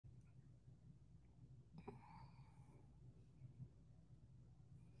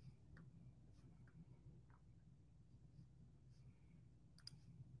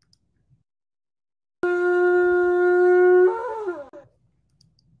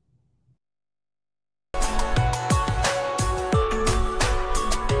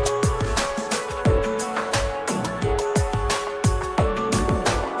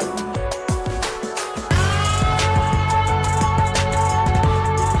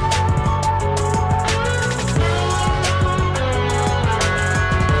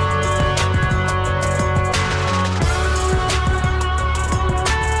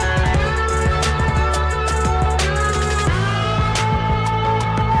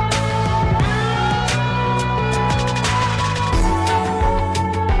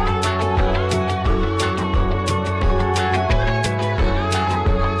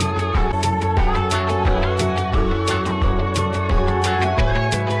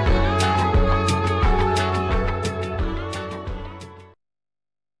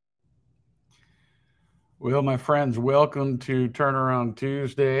Well, my friends, welcome to Turnaround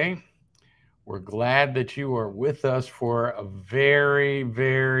Tuesday. We're glad that you are with us for a very,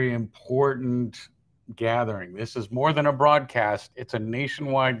 very important gathering. This is more than a broadcast, it's a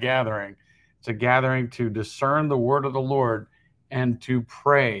nationwide gathering. It's a gathering to discern the word of the Lord and to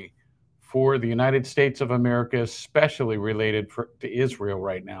pray for the United States of America, especially related to Israel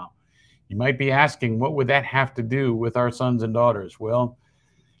right now. You might be asking, what would that have to do with our sons and daughters? Well,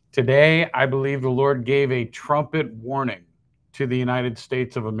 today, I believe the Lord gave a trumpet warning to the United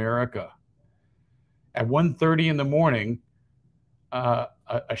States of America. At 1:30 in the morning, a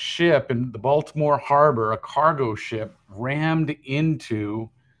ship in the Baltimore Harbor, a cargo ship, rammed into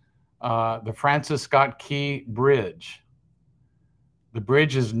the Francis Scott Key Bridge. The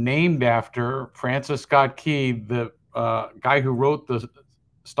bridge is named after Francis Scott Key, the guy who wrote the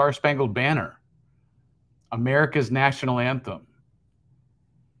Star Spangled Banner, America's national anthem.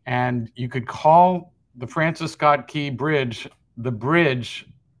 And you could call the Francis Scott Key Bridge the bridge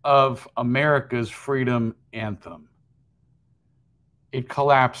of America's freedom anthem. It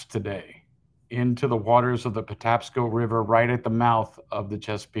collapsed today into the waters of the Patapsco River right at the mouth of the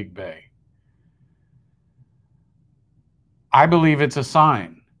Chesapeake Bay. I believe it's a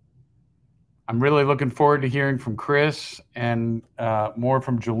sign. I'm really looking forward to hearing from Chris and more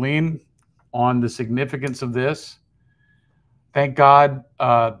from Jolene on the significance of this. Thank God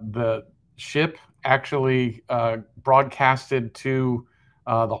the ship actually broadcasted to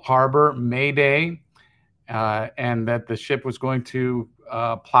the harbor Mayday, and that the ship was going to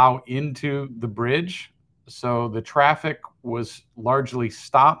plow into the bridge. So the traffic was largely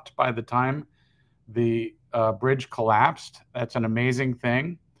stopped by the time the bridge collapsed. That's an amazing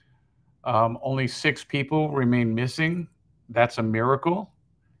thing. Only 6 people remain missing. That's a miracle.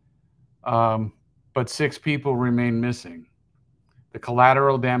 But 6 people remain missing. The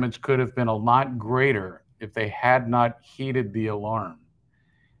collateral damage could have been a lot greater if they had not heeded the alarm.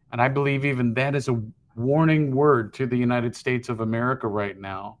 And I believe even that is a warning word to the United States of America right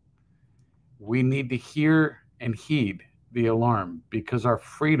now. We need to hear and heed the alarm because our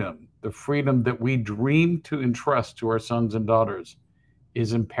freedom, the freedom that we dream to entrust to our sons and daughters,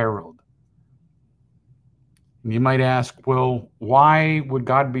 is imperiled. And you might ask, well, why would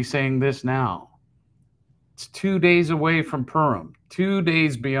God be saying this now? It's 2 days away from Purim, 2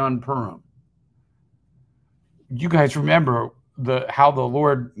 days beyond Purim. You guys remember how the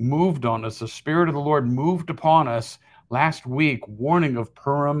Lord moved on us. The Spirit of the Lord moved upon us last week, warning of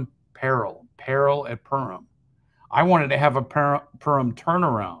Purim peril at Purim. I wanted to have a Purim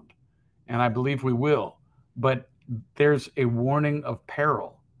turnaround, and I believe we will. But there's a warning of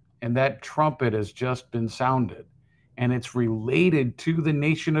peril, and that trumpet has just been sounded. And it's related to the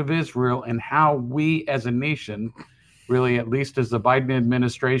nation of Israel and how we as a nation, really, at least as the Biden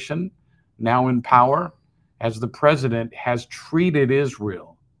administration, now in power, as the president, has treated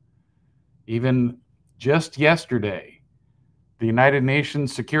Israel. Even just yesterday, the United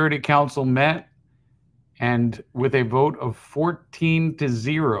Nations Security Council met, and with a vote of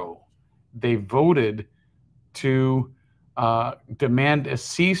 14-0, they voted to demand a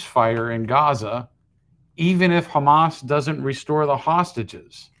ceasefire in Gaza, even if Hamas doesn't restore the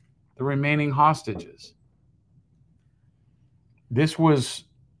hostages, the remaining hostages. This was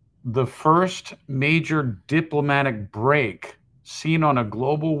the first major diplomatic break seen on a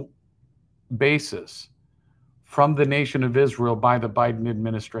global basis from the nation of Israel by the Biden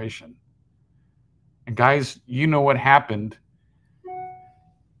administration. And guys, you know what happened.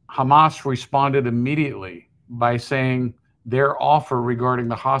 Hamas responded immediately by saying their offer regarding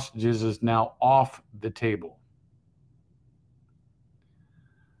the hostages is now off the table.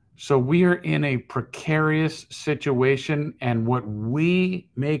 So we are in a precarious situation, and what we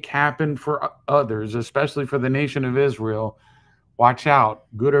make happen for others, especially for the nation of Israel, watch out,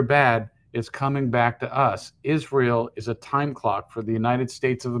 good or bad, it's coming back to us. Israel is a time clock for the United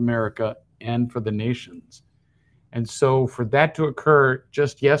States of America and for the nations. And so for that to occur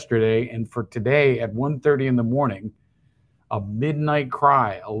just yesterday and for today at 1:30 in the morning, a midnight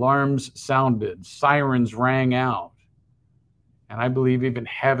cry, alarms sounded, sirens rang out. And I believe even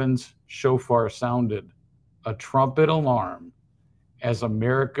heaven's shofar sounded, a trumpet alarm as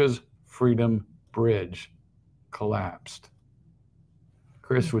America's freedom bridge collapsed.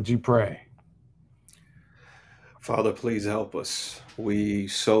 Chris, would you pray? Father, please help us. We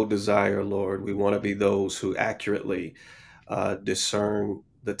so desire, Lord, we want to be those who accurately discern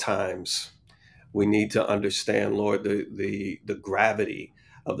the times. We need to understand, Lord, the gravity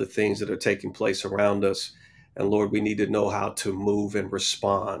of the things that are taking place around us. And Lord, we need to know how to move and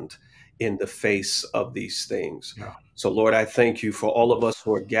respond in the face of these things. Yeah. So, Lord, I thank you for all of us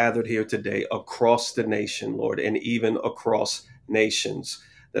who are gathered here today across the nation, Lord, and even across nations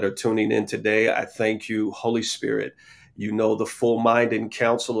that are tuning in today. I thank you, Holy Spirit. You know the full mind and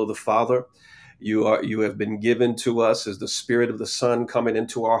counsel of the Father. You have been given to us as the Spirit of the Son coming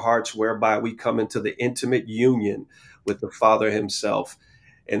into our hearts, whereby we come into the intimate union with the Father himself.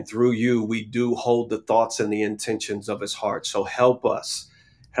 And through you, we do hold the thoughts and the intentions of his heart. So help us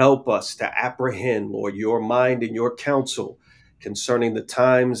to apprehend, Lord, your mind and your counsel concerning the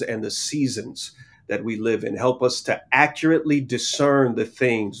times and the seasons that we live in. Help us to accurately discern the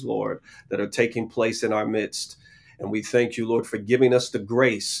things, Lord, that are taking place in our midst. And we thank you, Lord, for giving us the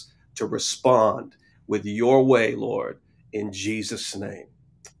grace to respond with your way, Lord, in Jesus' name.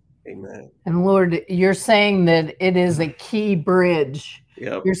 Amen. And Lord, you're saying that it is a key bridge.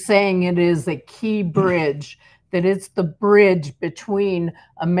 Yep. You're saying it is a key bridge, that it's the bridge between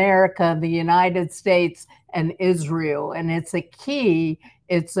America, the United States, and Israel. And it's a key.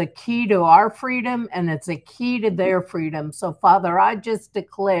 It's a key to our freedom, and it's a key to their freedom. So, Father, I just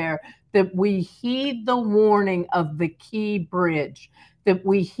declare that we heed the warning of the key bridge, that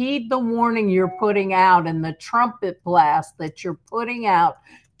we heed the warning you're putting out and the trumpet blast that you're putting out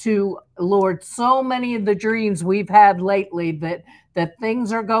to, Lord, so many of the dreams we've had lately that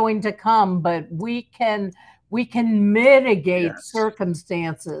things are going to come, but we can mitigate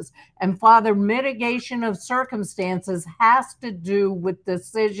circumstances. And Father, mitigation of circumstances has to do with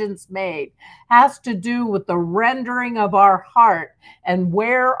decisions made, has to do with the rendering of our heart and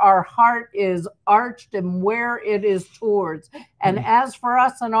where our heart is arched and where it is towards. And as for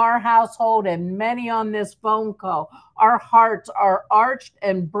us in our household and many on this phone call, our hearts are arched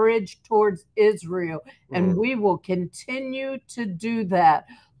and bridged towards Israel. And we will continue to do that.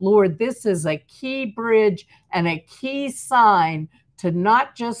 Lord, this is a key bridge and a key sign to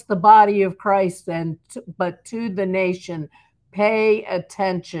not just the body of Christ, but to the nation. Pay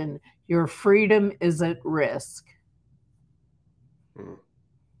attention. Your freedom is at risk.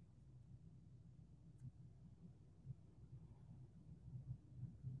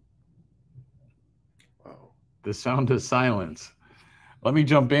 The sound of silence. Let me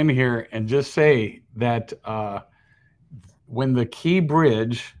jump in here and just say that when the key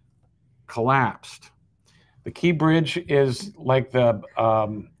bridge collapsed, the key bridge is like the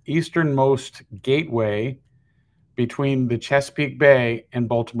easternmost gateway between the Chesapeake Bay and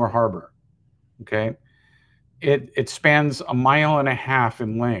Baltimore Harbor. Okay. It spans 1.5 miles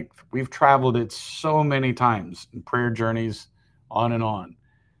in length. We've traveled it so many times in prayer journeys, on and on.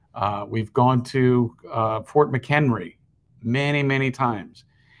 We've gone to Fort McHenry many, many times.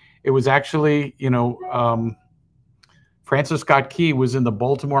 It was actually, Francis Scott Key was in the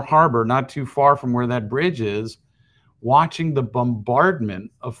Baltimore Harbor, not too far from where that bridge is, watching the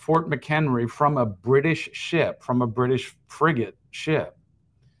bombardment of Fort McHenry from a British ship, from a British frigate ship.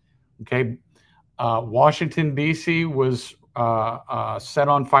 Okay. Washington, D.C. was set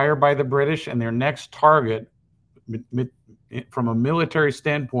on fire by the British, and their next target, from a military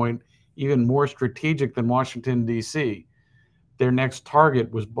standpoint, even more strategic than Washington, D.C., their next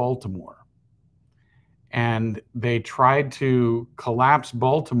target was Baltimore. And they tried to collapse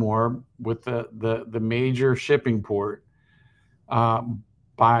Baltimore with the major shipping port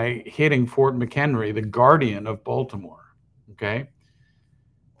by hitting Fort McHenry, the guardian of Baltimore. Okay.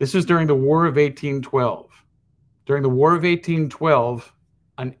 This is during the War of 1812. During the War of 1812,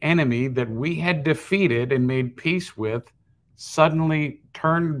 an enemy that we had defeated and made peace with suddenly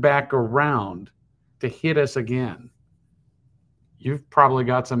turned back around to hit us again. You've probably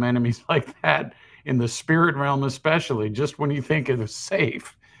got some enemies like that in the spirit realm, especially. Just when you think it was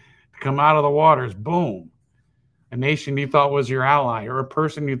safe to come out of the waters, boom, a nation you thought was your ally or a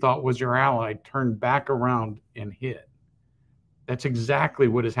person you thought was your ally turned back around and hit. That's exactly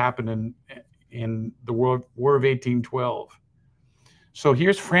what has happened in the War of 1812. So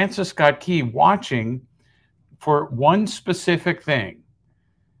here's Francis Scott Key watching for one specific thing.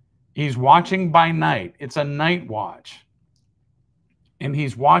 He's watching by night. It's a night watch. And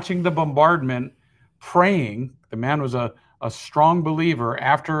he's watching the bombardment, praying. The man was a strong believer.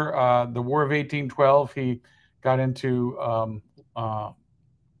 After the War of 1812, he got into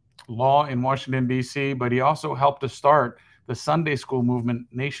law in Washington, D.C., but he also helped to start the Sunday school movement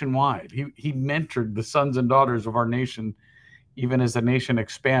nationwide. He mentored the sons and daughters of our nation, even as the nation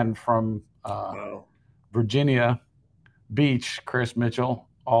expanded from Virginia Beach, Chris Mitchell,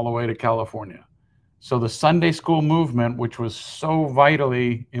 all the way to California. So the Sunday school movement, which was so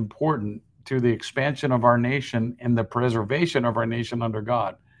vitally important to the expansion of our nation and the preservation of our nation under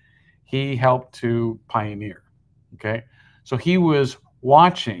God, he helped to pioneer. Okay. So he was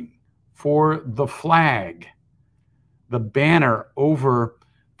watching for the flag, the banner over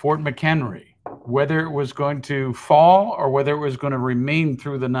Fort McHenry, whether it was going to fall or whether it was going to remain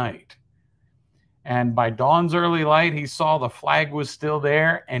through the night. And by dawn's early light, he saw the flag was still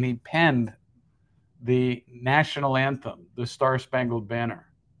there, and he penned the national anthem, the Star-Spangled Banner.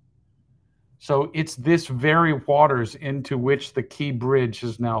 So it's this very waters into which the Key Bridge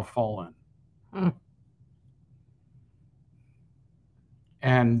has now fallen. Mm.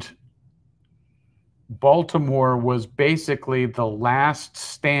 And Baltimore was basically the last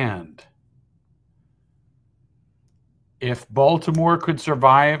stand. If Baltimore could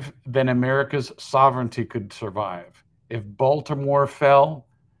survive, then America's sovereignty could survive. If Baltimore fell,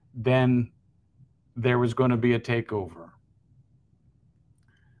 then there was going to be a takeover.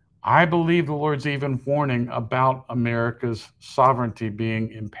 I believe the Lord's even warning about America's sovereignty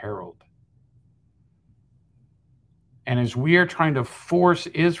being imperiled. And as we are trying to force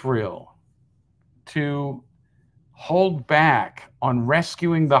Israel to hold back on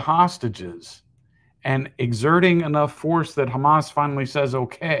rescuing the hostages and exerting enough force that Hamas finally says,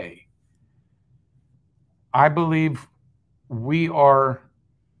 okay, I believe we are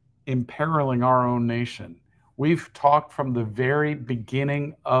imperiling our own nation. We've talked from the very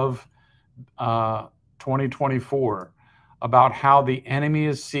beginning of 2024 about how the enemy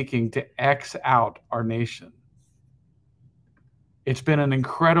is seeking to X out our nation. It's been an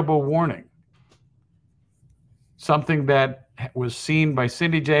incredible warning. Something that was seen by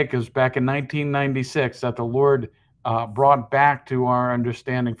Cindy Jacobs back in 1996 that the Lord brought back to our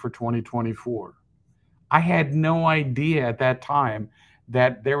understanding for 2024. I had no idea at that time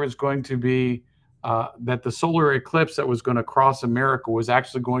that there was going to be, that the solar eclipse that was going to cross America was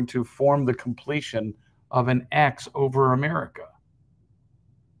actually going to form the completion of an X over America.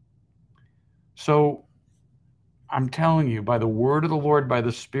 So I'm telling you, by the word of the Lord, by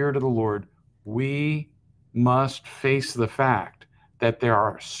the Spirit of the Lord, we must face the fact that there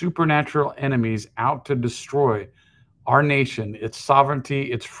are supernatural enemies out to destroy our nation, its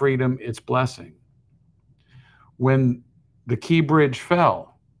sovereignty, its freedom, its blessing. When the Key Bridge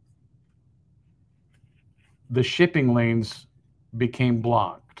fell, the shipping lanes became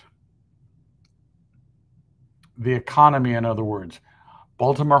blocked. The economy, in other words,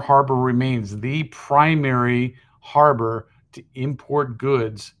 Baltimore Harbor remains the primary harbor to import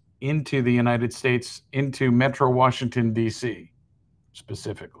goods into the United States, into Metro Washington, D.C.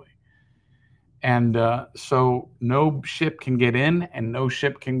 specifically. And so no ship can get in and no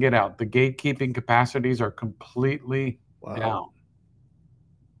ship can get out. The gatekeeping capacities are completely down.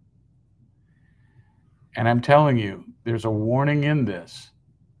 And I'm telling you, there's a warning in this.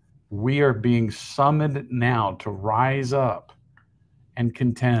 We are being summoned now to rise up and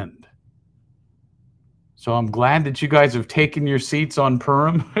contend. So I'm glad that you guys have taken your seats on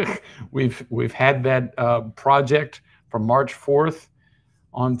Purim. We've had that project from March 4th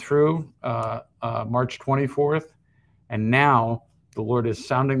on through March 24th. And now the Lord is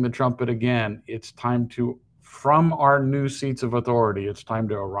sounding the trumpet again. It's time to, from our new seats of authority, it's time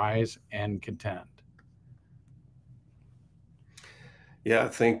to arise and contend. Yeah, I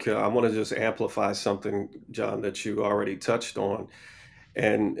think I want to just amplify something, John, that you already touched on.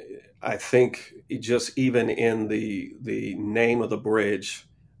 And I think just even in the name of the bridge,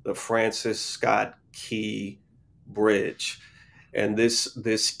 the Francis Scott Key Bridge, and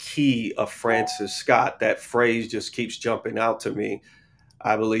this key of Francis Scott, that phrase just keeps jumping out to me.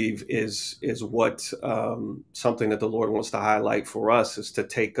 I believe is what something that the Lord wants to highlight for us is to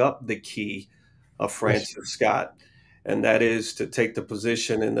take up the key of Francis Scott, and that is to take the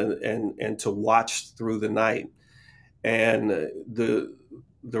position and to watch through the night. And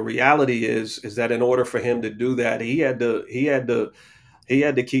the reality is that in order for him to do that, he had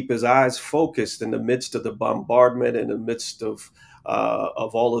to keep his eyes focused in the midst of the bombardment, in the midst of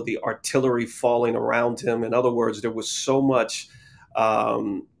all of the artillery falling around him. In other words, there was so much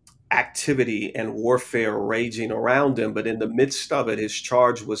activity and warfare raging around him, but in the midst of it, his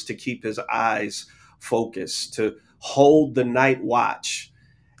charge was to keep his eyes focused, to hold the night watch.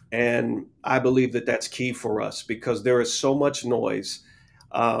 And I believe that that's key for us because there is so much noise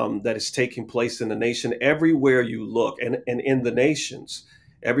that is taking place in the nation. Everywhere you look, and in the nations,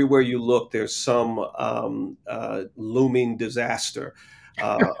 everywhere you look, there's some looming disaster.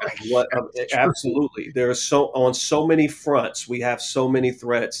 Absolutely. There is on so many fronts, we have so many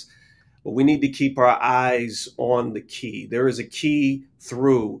threats, but we need to keep our eyes on the key. There is a key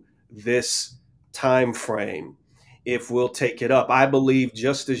through this time frame if we'll take it up. I believe,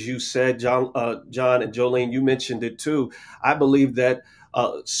 just as you said, John and Jolene, you mentioned it too. I believe that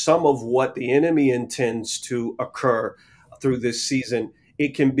some of what the enemy intends to occur through this season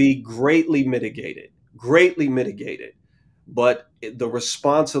it can be greatly mitigated, greatly mitigated. But the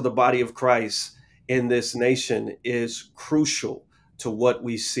response of the body of Christ in this nation is crucial to what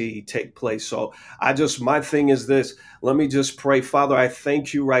we see take place. So my thing is this. Let me just pray. Father, I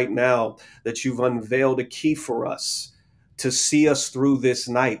thank you right now that you've unveiled a key for us to see us through this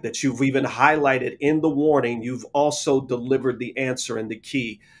night, that you've even highlighted in the warning. You've also delivered the answer and the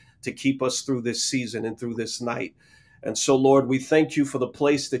key to keep us through this season and through this night. And so, Lord, we thank you for the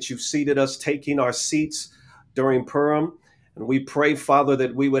place that you've seated us, taking our seats during Purim. And we pray, Father,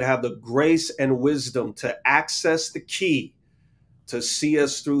 that we would have the grace and wisdom to access the key to see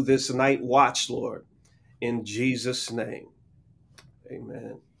us through this night watch, Lord, in Jesus' name.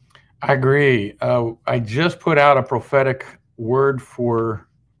 Amen. I agree. I just put out a prophetic word for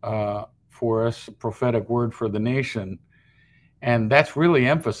us, a prophetic word for the nation. And that's really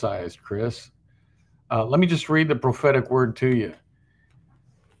emphasized, Chris. Let me just read the prophetic word to you.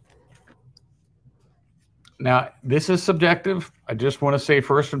 Now, this is subjective. I just want to say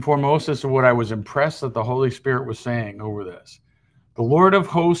first and foremost, this is what I was impressed that the Holy Spirit was saying over this. The Lord of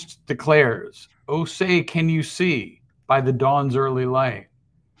hosts declares, "Oh, say, can you see by the dawn's early light?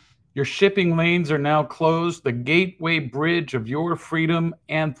 Your shipping lanes are now closed. The gateway bridge of your freedom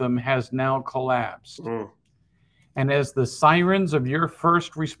anthem has now collapsed. And as the sirens of your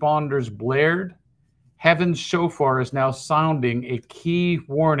first responders blared, heaven's shofar is now sounding a key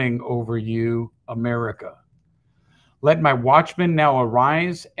warning over you, America. Let my watchmen now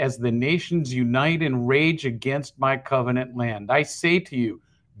arise as the nations unite in rage against my covenant land. I say to you,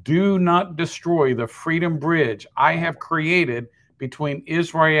 do not destroy the freedom bridge I have created between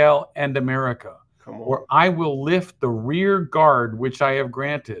Israel and America, or I will lift the rear guard which I have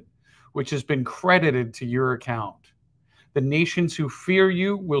granted, which has been credited to your account. The nations who fear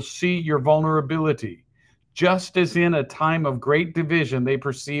you will see your vulnerability, just as in a time of great division they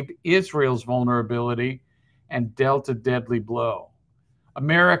perceived Israel's vulnerability and dealt a deadly blow.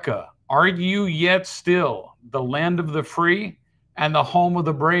 America, are you yet still the land of the free and the home of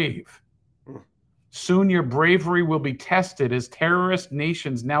the brave? Soon your bravery will be tested as terrorist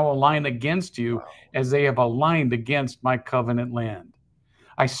nations now align against you as they have aligned against my covenant land.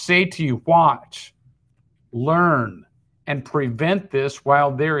 I say to you, watch, learn, and prevent this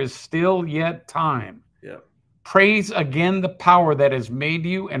while there is still yet time. Yeah. Praise again the power that has made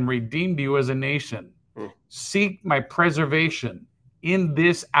you and redeemed you as a nation. Seek my preservation in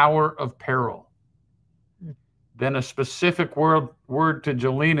this hour of peril. Then a specific word to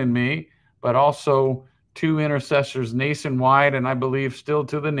Jolene and me, but also two intercessors nationwide, and I believe still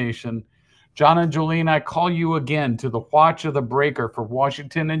to the nation. John and Jolene, I call you again to the watch of the breaker for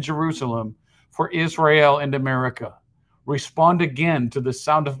Washington and Jerusalem, for Israel and America. Respond again to the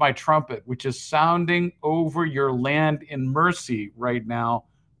sound of my trumpet, which is sounding over your land in mercy right now,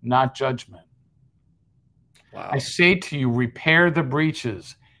 not judgment. Wow. I say to you, repair the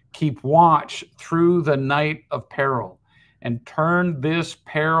breaches, keep watch through the night of peril, and turn this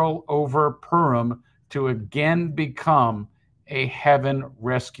peril over Purim to again become a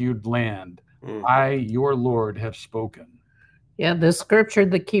heaven-rescued land. I, your Lord, have spoken. Yeah, the scripture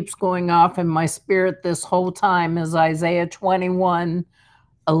that keeps going off in my spirit this whole time is Isaiah 21:11,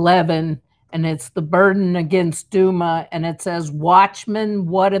 and it's the burden against Duma, and it says, watchmen,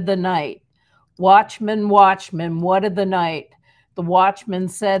 what of the night? Watchmen, watchmen, what of the night? The watchman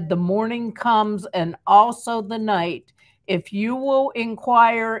said, the morning comes and also the night. If you will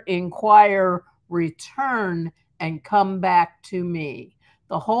inquire, return and come back to me.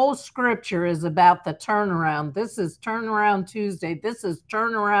 The whole scripture is about the turnaround. This is turnaround Tuesday. This is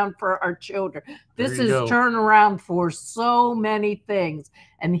turnaround for our children. This is turnaround for so many things.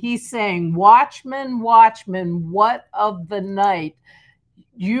 And he's saying, watchmen, watchmen, what of the night?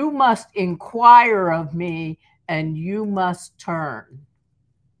 You must inquire of me and you must turn.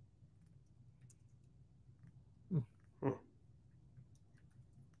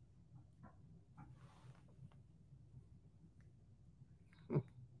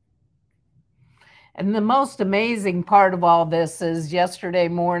 And the most amazing part of all this is yesterday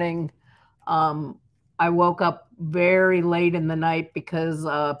morning, I woke up very late in the night because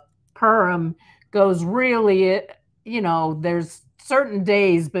Purim goes really, there's certain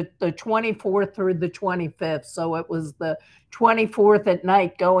days, but the 24th through the 25th. So it was the 24th at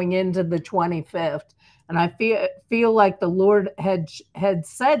night going into the 25th. And I feel like the Lord had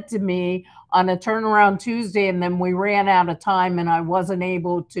said to me on a turnaround Tuesday, and then we ran out of time and I wasn't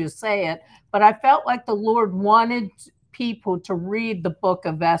able to say it. But I felt like the Lord wanted people to read the book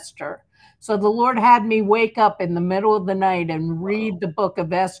of Esther. So the Lord had me wake up in the middle of the night and read the book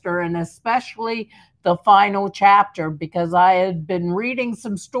of Esther, and especially the final chapter, because I had been reading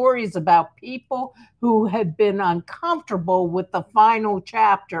some stories about people who had been uncomfortable with the final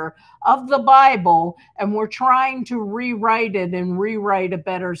chapter of the Bible and were trying to rewrite it and rewrite a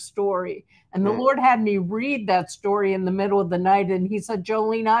better story. And the Lord had me read that story in the middle of the night. And he said,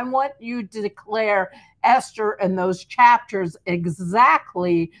 Jolene, I want you to declare Esther and those chapters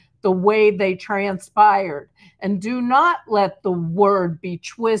exactly the way they transpired. And do not let the word be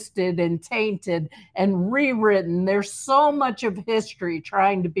twisted and tainted and rewritten. There's so much of history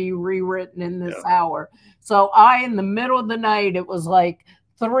trying to be rewritten in this hour. So in the middle of the night, it was like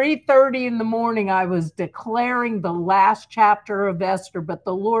 3:30 in the morning, I was declaring the last chapter of Esther, but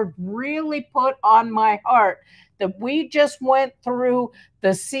the Lord really put on my heart that we just went through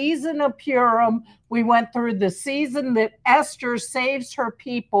the season of Purim. We went through the season that Esther saves her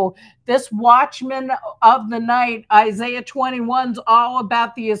people. This watchman of the night, Isaiah 21, is all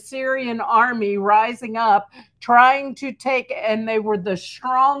about the Assyrian army rising up, trying to take, and they were the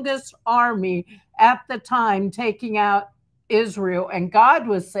strongest army at the time, taking out Israel. And God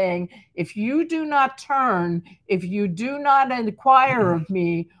was saying, if you do not turn, if you do not inquire of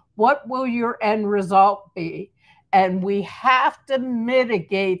me, what will your end result be? And we have to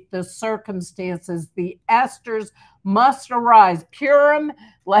mitigate the circumstances. The Esthers must arise. Purim,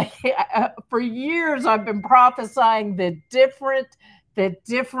 like for years, I've been prophesying that different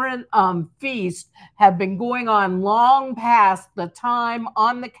feasts have been going on long past the time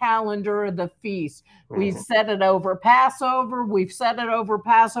on the calendar of the feast. We've said it over Passover. We've said it over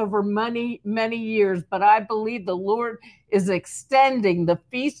Passover many, many years, but I believe the Lord is extending the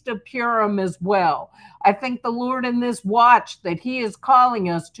Feast of Purim as well. I think the Lord in this watch that he is calling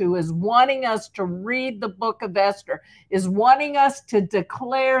us to is wanting us to read the book of Esther, is wanting us to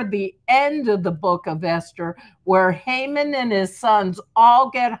declare the end of the book of Esther, where Haman and his sons all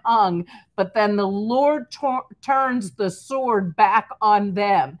get hung, but then the Lord turns the sword back on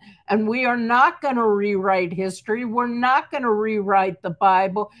them. And we are not going to rewrite history. We're not going to rewrite the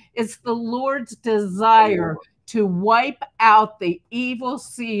Bible. It's the Lord's desire to wipe out the evil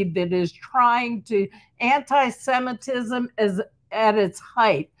seed that is trying to, anti-Semitism is at its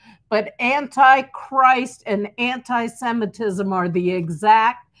height, but anti-Christ and anti-Semitism are the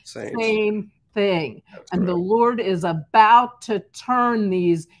exact same thing. And the Lord is about to turn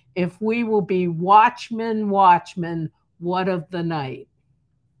these if we will be watchmen, what of the night?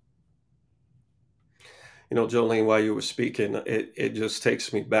 You know, Jolene, while you were speaking, it just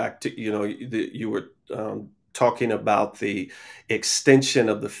takes me back to, you were talking about the extension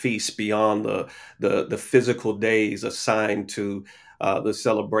of the feast beyond the physical days assigned to the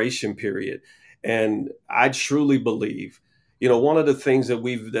celebration period. And I truly believe, one of the things that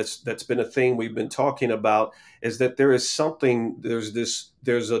that's been a thing we've been talking about is that there's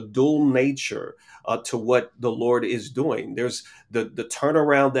a dual nature to what the Lord is doing. There's the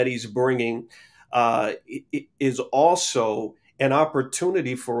turnaround that he's bringing is also an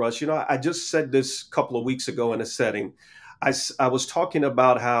opportunity for us. I just said this a couple of weeks ago in a setting. I was talking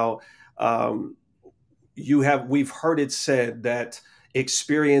about how we've heard it said that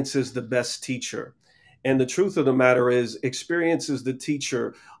experience is the best teacher. And the truth of the matter is, experience is the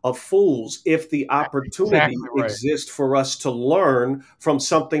teacher of fools if the opportunity exists for us to learn from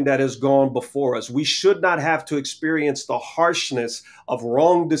something that has gone before us. We should not have to experience the harshness of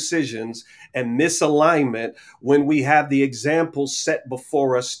wrong decisions and misalignment when we have the examples set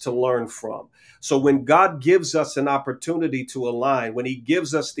before us to learn from. So when God gives us an opportunity to align, when he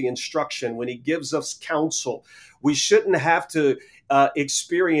gives us the instruction, when he gives us counsel, we shouldn't have to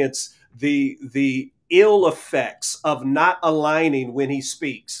experience the ill effects of not aligning when he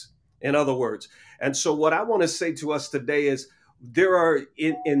speaks, in other words. And so what I want to say to us today is there are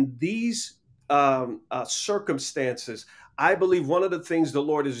in these circumstances, I believe one of the things the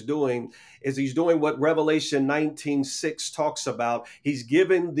Lord is doing is he's doing what Revelation 19:6 talks about. He's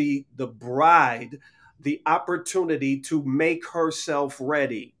giving the bride the opportunity to make herself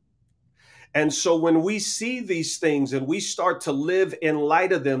ready. And so when we see these things and we start to live in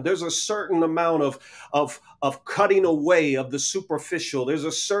light of them, there's a certain amount of cutting away of the superficial. There's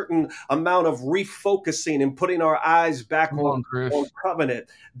a certain amount of refocusing and putting our eyes back on covenant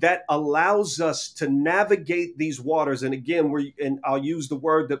that allows us to navigate these waters. And again, and I'll use the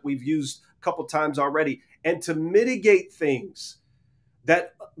word that we've used a couple times already, and to mitigate things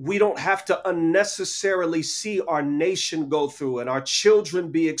that we don't have to unnecessarily see our nation go through and our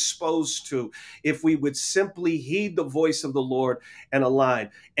children be exposed to if we would simply heed the voice of the Lord and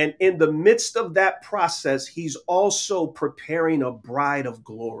align. And in the midst of that process, he's also preparing a bride of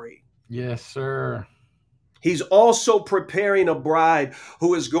glory. Yes, sir. He's also preparing a bride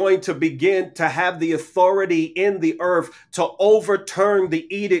who is going to begin to have the authority in the earth to overturn the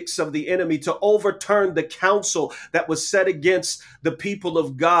edicts of the enemy, to overturn the counsel that was set against the people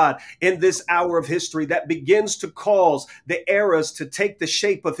of God in this hour of history, that begins to cause the eras to take the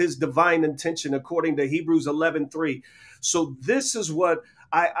shape of his divine intention, according to Hebrews 11:3. So this is what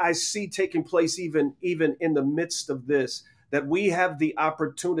I see taking place even in the midst of this, that we have the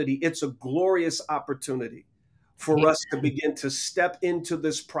opportunity. It's a glorious opportunity for us to begin to step into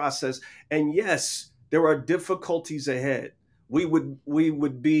this process. And yes, there are difficulties ahead. We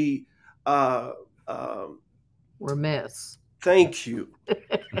would be remiss. Thank you.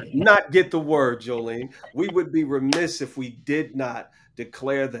 Not get the word, Jolene. We would be remiss if we did not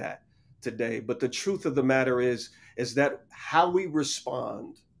declare that today. But the truth of the matter is that how we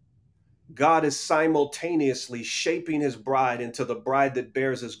respond, God is simultaneously shaping his bride into the bride that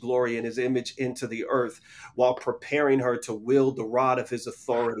bears his glory and his image into the earth, while preparing her to wield the rod of his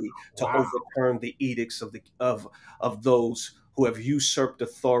authority to overturn the edicts of those who have usurped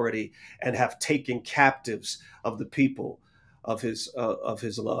authority and have taken captives of the people of his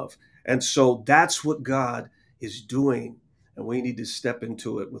love. And so that's what God is doing, and we need to step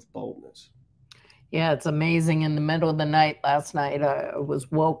into it with boldness. Yeah, it's amazing. In the middle of the night last night, I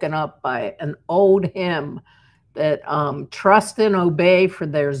was woken up by an old hymn that trust and obey, for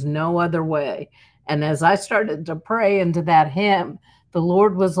there's no other way. And as I started to pray into that hymn, the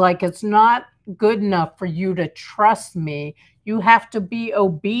Lord was like, it's not good enough for you to trust me. You have to be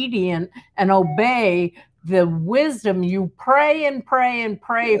obedient and obey the wisdom. You pray and pray and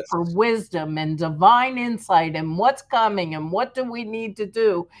pray for wisdom and divine insight and what's coming and what do we need to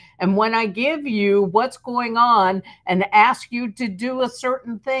do. And when I give you what's going on and ask you to do a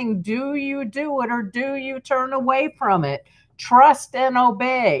certain thing, do you do it or do you turn away from it? Trust and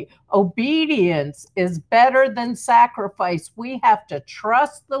obey. Obedience is better than sacrifice. We have to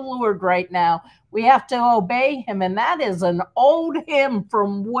trust the Lord right now. We have to obey him. And that is an old hymn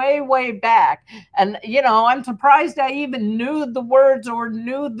from way, way back. And, you know, I'm surprised I even knew the words or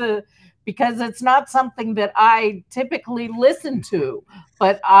knew because it's not something that I typically listen to.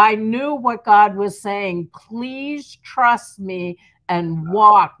 But I knew what God was saying. Please trust me and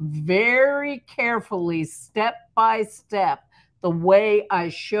walk very carefully, step by step, the way I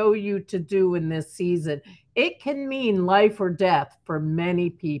show you to do in this season. It can mean life or death for many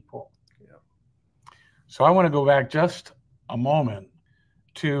people. So I want to go back just a moment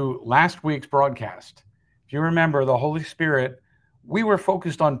to last week's broadcast. If you remember, the Holy Spirit, we were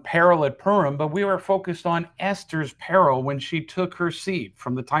focused on peril at Purim, but we were focused on Esther's peril when she took her seat.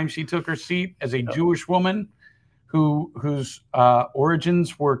 From the time she took her seat as a Jewish woman whose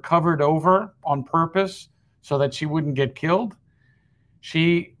origins were covered over on purpose so that she wouldn't get killed,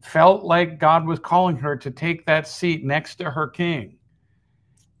 she felt like God was calling her to take that seat next to her king.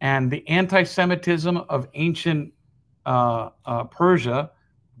 And the anti-Semitism of ancient Persia,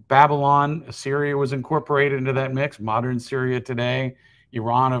 Babylon, Assyria was incorporated into that mix, modern Syria today,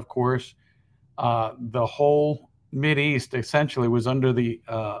 Iran, of course. The whole Mideast essentially was under the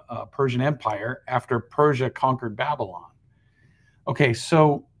Persian Empire after Persia conquered Babylon. Okay,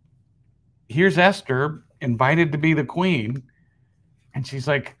 so here's Esther invited to be the queen. And she's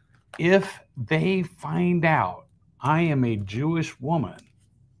like, if they find out I am a Jewish woman,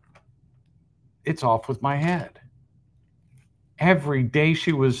 it's off with my head. Every day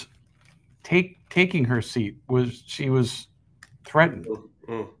she was taking her seat, she was threatened.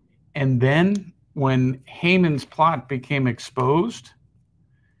 And then when Haman's plot became exposed,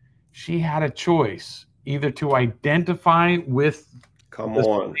 she had a choice, either to identify with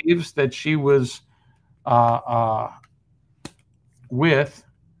the slaves that she was with,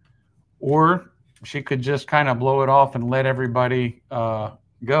 or she could just kind of blow it off and let everybody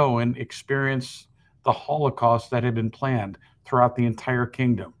go and experience the Holocaust that had been planned throughout the entire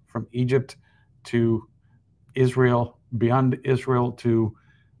kingdom, from Egypt to Israel, beyond Israel to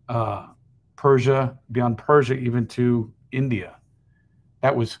Persia, beyond Persia even to India.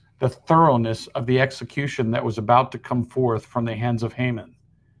 That was the thoroughness of the execution that was about to come forth from the hands of Haman.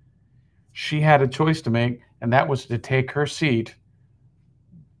 She had a choice to make, and that was to take her seat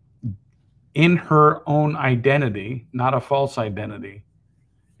in her own identity, not a false identity,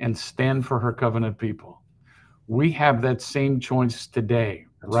 and stand for her covenant people. We have that same choice today,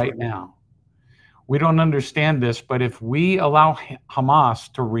 right now. We don't understand this, but if we allow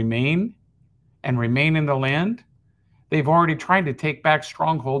Hamas to remain in the land, they've already tried to take back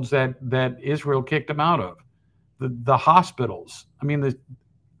strongholds that Israel kicked them out of. The hospitals. I mean,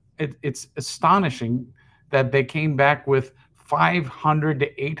 it's astonishing that they came back with 500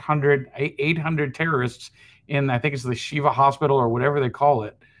 to 800 terrorists in, I think it's the Shiva hospital or whatever they call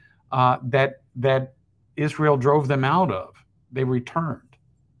it, that Israel drove them out of. They returned.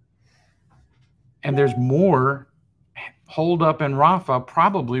 And there's more holed up in Rafah,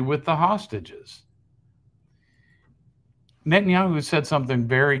 probably with the hostages. Netanyahu said something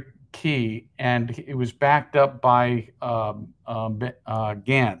very key, and it was backed up by Gantz.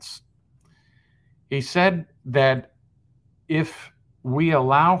 He said that if we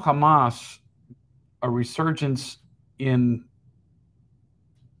allow Hamas a resurgence in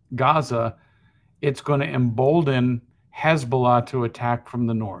Gaza, it's going to embolden Hezbollah to attack from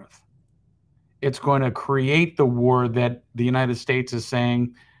the north. It's going to create the war that the United States is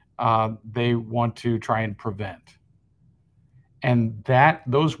saying they want to try and prevent. And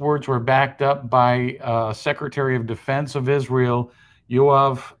those words were backed up by Secretary of Defense of Israel,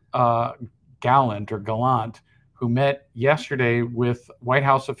 Yoav Gallant, who met yesterday with White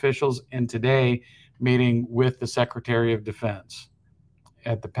House officials and today meeting with the Secretary of Defense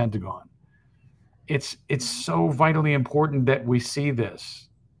at the Pentagon. It's so vitally important that we see this.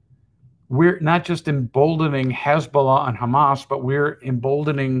 We're not just emboldening Hezbollah and Hamas, but we're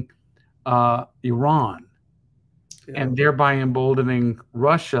emboldening Iran. Yeah. And thereby emboldening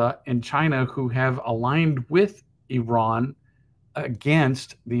Russia and China, who have aligned with Iran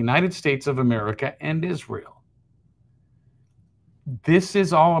against the United States of America and Israel. This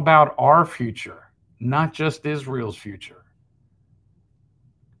is all about our future, not just Israel's future.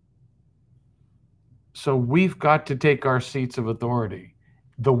 So we've got to take our seats of authority.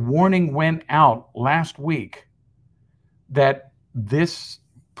 The warning went out last week that this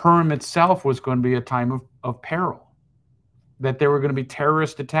Purim itself was going to be a time of peril, that there were going to be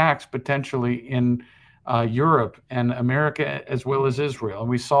terrorist attacks potentially in Europe and America as well as Israel. And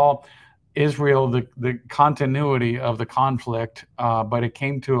we saw Israel, the continuity of the conflict, but it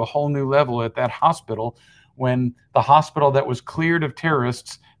came to a whole new level at that hospital when the hospital that was cleared of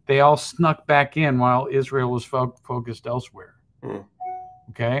terrorists, they all snuck back in while Israel was focused elsewhere. Mm.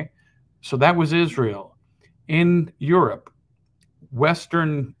 Okay, so that was Israel. In Europe,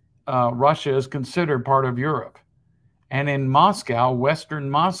 Western Russia is considered part of Europe. And in Moscow, Western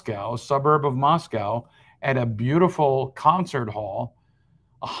Moscow, a suburb of Moscow, at a beautiful concert hall,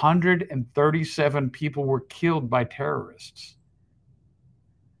 137 people were killed by terrorists.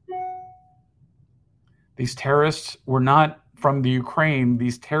 These terrorists were not from the Ukraine.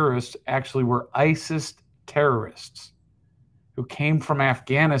 These terrorists actually were ISIS terrorists who came from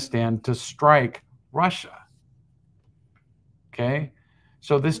Afghanistan to strike Russia. Okay?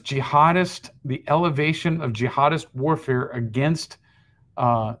 So this the elevation of jihadist warfare against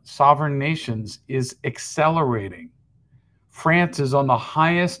sovereign nations is accelerating. France is on the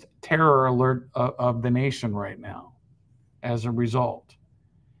highest terror alert of the nation right now as a result.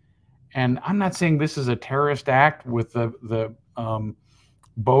 And I'm not saying this is a terrorist act with the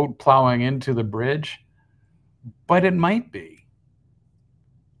boat plowing into the bridge, but it might be.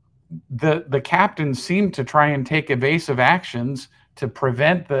 The captain seemed to try and take evasive actions to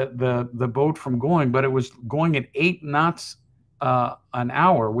prevent the boat from going, but it was going at 8 knots an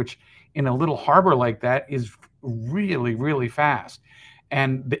hour, which in a little harbor like that is really, really fast.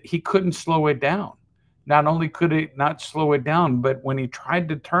 And he couldn't slow it down. Not only could it not slow it down, but when he tried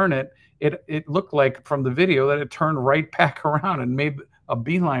to turn it, it looked like from the video that it turned right back around and made a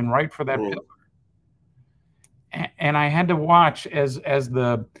beeline right for that pillar. And I had to watch as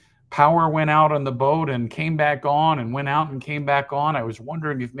the power went out on the boat and came back on and went out and came back on. I was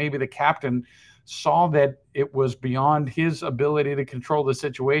wondering if maybe the captain saw that it was beyond his ability to control the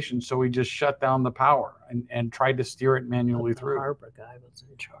situation, so he just shut down the power and tried to steer it manually through. The harbor guy was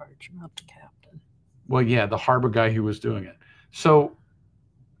in charge, not the captain. Well, yeah, the harbor guy who was doing it. So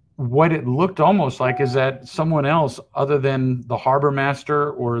what it looked almost like is that someone else other than the harbor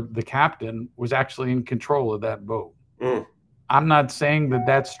master or the captain was actually in control of that boat. Mm. I'm not saying that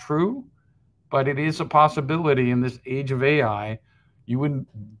that's true, but it is a possibility in this age of AI. You would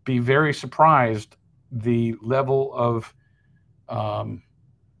be very surprised the level of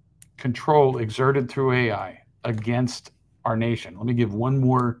control exerted through AI against our nation. Let me give one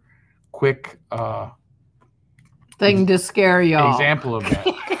more quick thing to scare y'all. Example of that.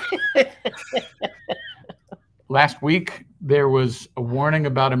 Last week, there was a warning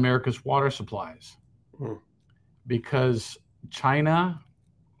about America's water supplies because China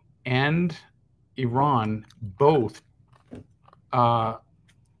and Iran both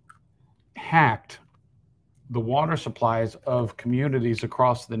hacked the water supplies of communities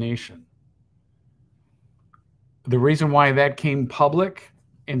across the nation. The reason why that came public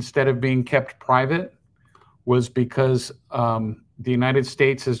instead of being kept private was because the United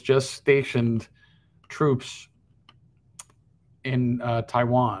States has just stationed troops in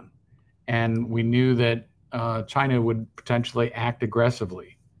Taiwan, and we knew that China would potentially act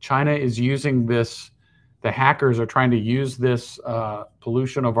aggressively. China is using this, the hackers are trying to use this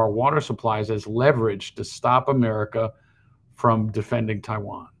pollution of our water supplies as leverage to stop America from defending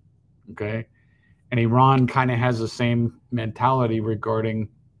Taiwan, okay? And Iran kind of has the same mentality regarding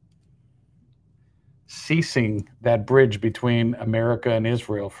ceasing that bridge between America and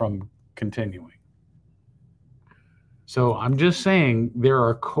Israel from continuing. So I'm just saying there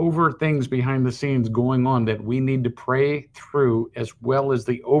are covert things behind the scenes going on that we need to pray through, as well as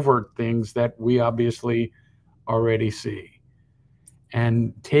the overt things that we obviously already see.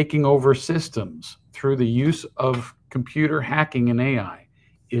 And taking over systems through the use of computer hacking and AI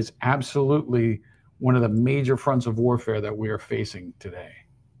is absolutely one of the major fronts of warfare that we are facing today.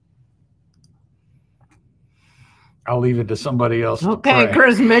 I'll leave it to somebody else. Okay,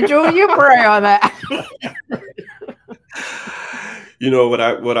 Chris Mitchell, you pray on that. You know what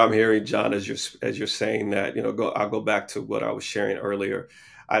I'm hearing, John, as you're saying that, I'll go back to what I was sharing earlier.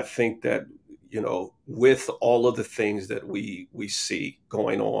 I think that, with all of the things that we see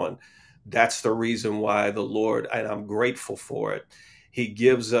going on, that's the reason why the Lord, and I'm grateful for it, He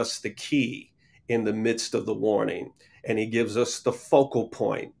gives us the key in the midst of the warning, and He gives us the focal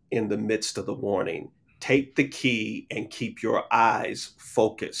point in the midst of the warning. Take the key and keep your eyes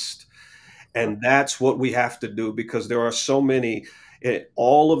focused. And that's what we have to do, because there are so many,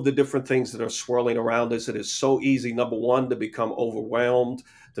 all of the different things that are swirling around us. It is so easy, number one, to become overwhelmed,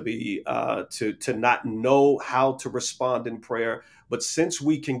 to be to not know how to respond in prayer. But since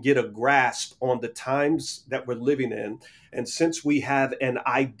we can get a grasp on the times that we're living in, and since we have an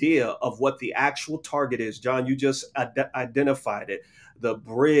idea of what the actual target is, John, you just identified it, the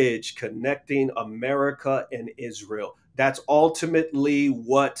bridge connecting America and Israel. That's ultimately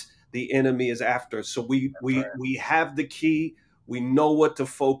what the enemy is after. So we have the key. We know what to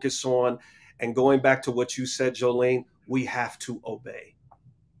focus on. And going back to what you said, Jolene, we have to obey.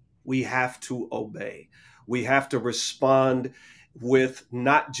 We have to obey. We have to respond with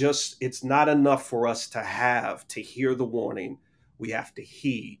not just, it's not enough for us to hear the warning. We have to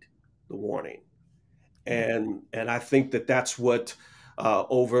heed the warning. And I think that that's what,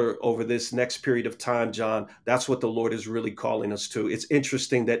 over this next period of time, John, that's what the Lord is really calling us to. It's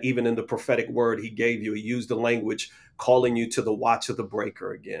interesting that even in the prophetic word He gave you, He used the language calling you to the watch of the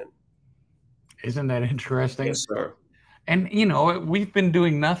breaker again. Isn't that interesting? Yes, sir. And, we've been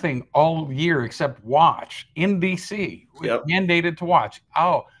doing nothing all year except watch in DC. Yep. Mandated to watch.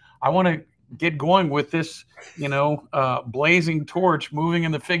 Oh, I want to get going with this, blazing torch moving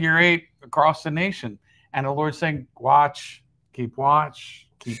in the figure 8 across the nation. And the Lord's saying, watch, keep watch,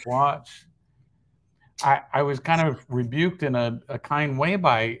 keep watch. I was kind of rebuked in a kind way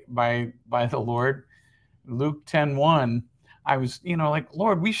by the Lord. Luke 10:1. I was, like,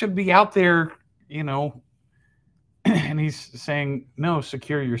 Lord, we should be out there, and He's saying, no,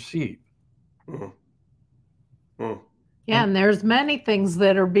 secure your seat. Mm-hmm. Mm. Yeah, and there's many things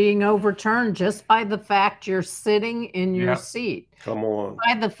that are being overturned just by the fact you're sitting in your seat. Come on.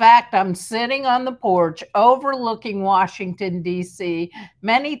 By the fact I'm sitting on the porch overlooking Washington, D.C.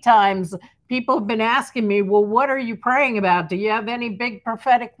 Many times people have been asking me, well, what are you praying about? Do you have any big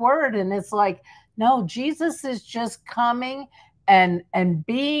prophetic word? And it's like, no, Jesus is just coming and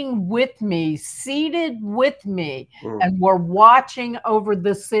being with me, seated with me, and we're watching over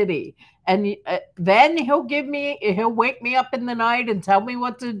the city. And then he'll wake me up in the night and tell me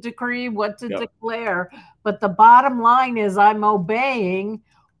what to decree, what to declare. But the bottom line is I'm obeying.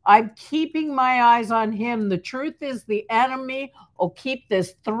 I'm keeping my eyes on Him. The truth is the enemy will keep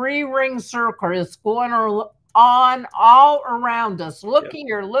this 3-ring circle. It's going on all around us. Look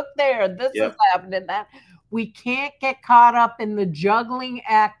here, look there. This is happening, that. We can't get caught up in the juggling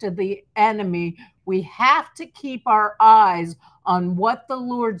act of the enemy. We have to keep our eyes on what the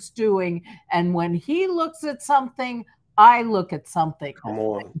Lord's doing. And when He looks at something, I look at something. Come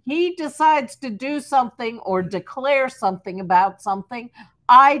on. When He decides to do something or declare something about something,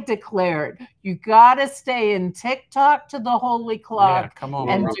 I declare it. You got to stay in TikTok to the holy clock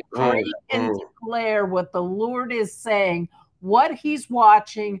and decree and declare what the Lord is saying, what He's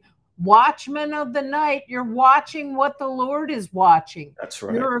watching. Watchmen of the night, you're watching what the Lord is watching. That's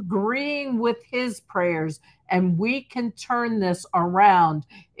right. You're agreeing with His prayers, and we can turn this around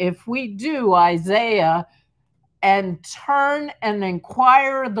if we do Isaiah and turn and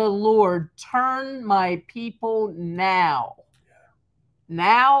inquire the Lord. Turn my people now.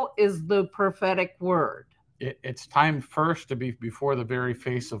 Now is the prophetic word. It's time first to be before the very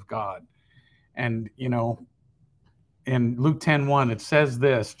face of God. And, you know, in Luke 10:1, it says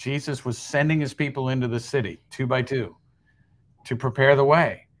this: Jesus was sending his people into the city 2 by 2 to prepare the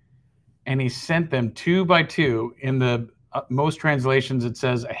way. And he sent them 2 by 2. In the most translations, it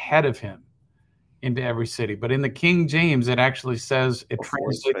says ahead of him into every city. But in the King James, it actually says, it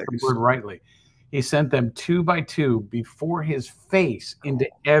translates the word rightly. He sent them 2 by 2 before his face into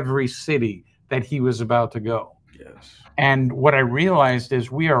every city that he was about to go. Yes. And what I realized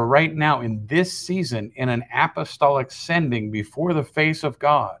is we are right now in this season in an apostolic sending before the face of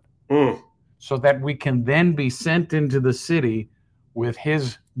God, so that we can then be sent into the city with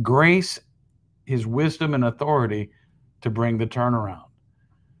his grace, his wisdom, and authority to bring the turnaround.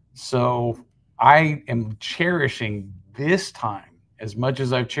 So I am cherishing this time as much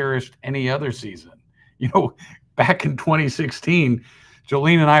as I've cherished any other season. You know, back in 2016,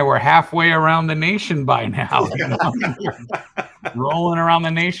 Jolene and I were halfway around the nation by now, you know? Rolling around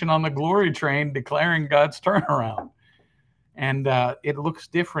the nation on the glory train, declaring God's turnaround. And it looks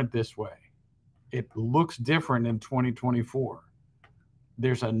different this way. It looks different in 2024.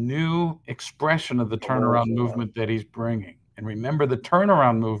 There's a new expression of the turnaround movement that he's bringing. And remember, the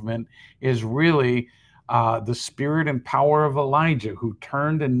turnaround movement is really the spirit and power of Elijah, who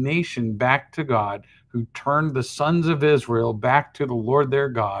turned a nation back to God, who turned the sons of Israel back to the Lord their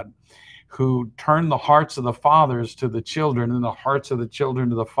God, who turned the hearts of the fathers to the children and the hearts of the children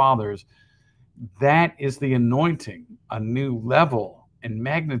to the fathers. That is the anointing, a new level and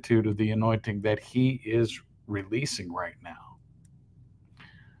magnitude of the anointing that he is releasing right now.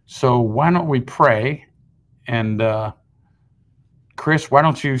 So why don't we pray? And Chris, why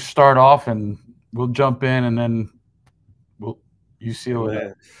don't you start off and we'll jump in, and then you seal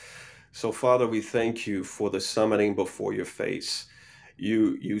it up. So, Father, we thank you for the summoning before your face.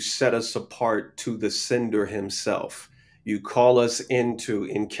 You set us apart to the sender himself. You call us into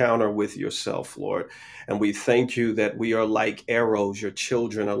encounter with yourself, Lord. And we thank you that we are like arrows. Your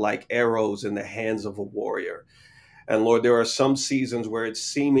children are like arrows in the hands of a warrior. And Lord, there are some seasons where it's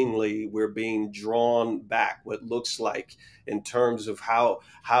seemingly we're being drawn back, what looks like in terms of how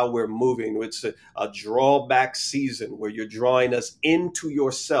we're moving. It's a drawback season where you're drawing us into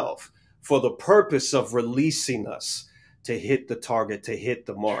yourself for the purpose of releasing us to hit the target, to hit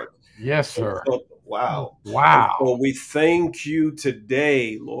the mark. Yes, sir. So, wow. Wow. So we thank you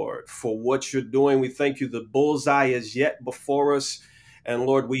today, Lord, for what you're doing. We thank you. The bullseye is yet before us. And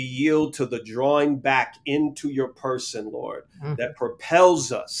Lord, we yield to the drawing back into your person, Lord, that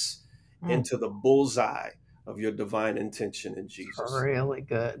propels us into the bullseye of your divine intention in Jesus. Really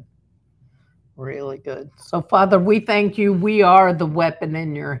good. Really good. So, Father, we thank you. We are the weapon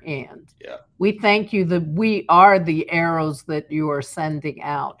in your hand. Yeah. We thank you that we are the arrows that you are sending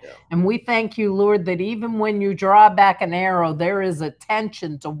out. Yeah. And we thank you, Lord, that even when you draw back an arrow, there is a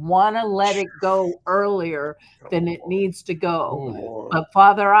tension to want to let it go earlier than it needs to go. But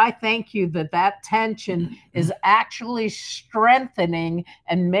Father, I thank you that that tension is actually strengthening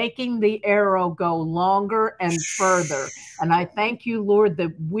and making the arrow go longer and further. And I thank you, Lord,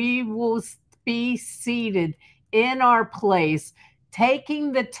 that we will be seated in our place,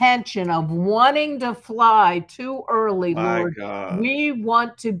 taking the tension of wanting to fly too early, Lord. We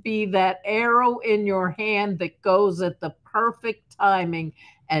want to be that arrow in your hand that goes at the perfect timing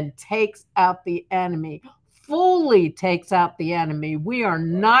and takes out the enemy, fully takes out the enemy. We are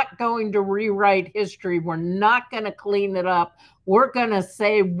not going to rewrite history. We're not going to clean it up. We're going to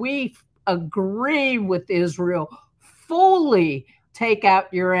say we agree with Israel. Fully take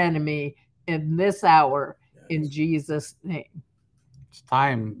out your enemy in this hour, in Jesus' name. It's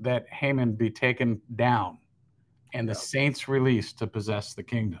time that Haman be taken down and the saints released to possess the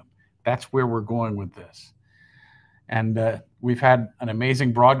kingdom. That's where we're going with this. And we've had an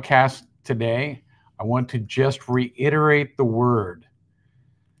amazing broadcast today. I want to just reiterate the word.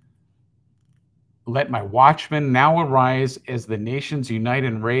 Let my watchmen now arise as the nations unite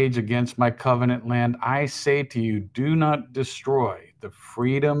and rage against my covenant land. I say to you, do not destroy the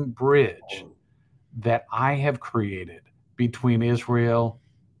freedom bridge that I have created between Israel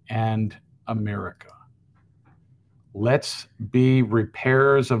and America. Let's be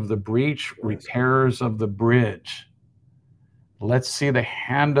repairers of the breach, repairers of the bridge. Let's see the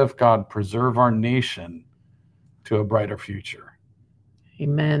hand of God preserve our nation to a brighter future.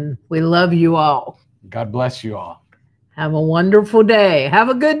 Amen. We love you all. God bless you all. Have a wonderful day. Have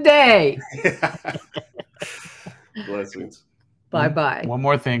a good day. Blessings. Bye-bye. One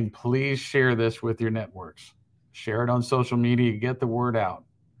more thing, please share this with your networks. Share it on social media, get the word out.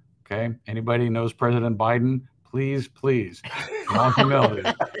 Okay? Anybody who knows President Biden, please, in all humility,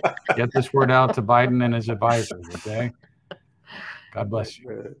 get this word out to Biden and his advisors, okay? God bless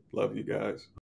you. Love you guys.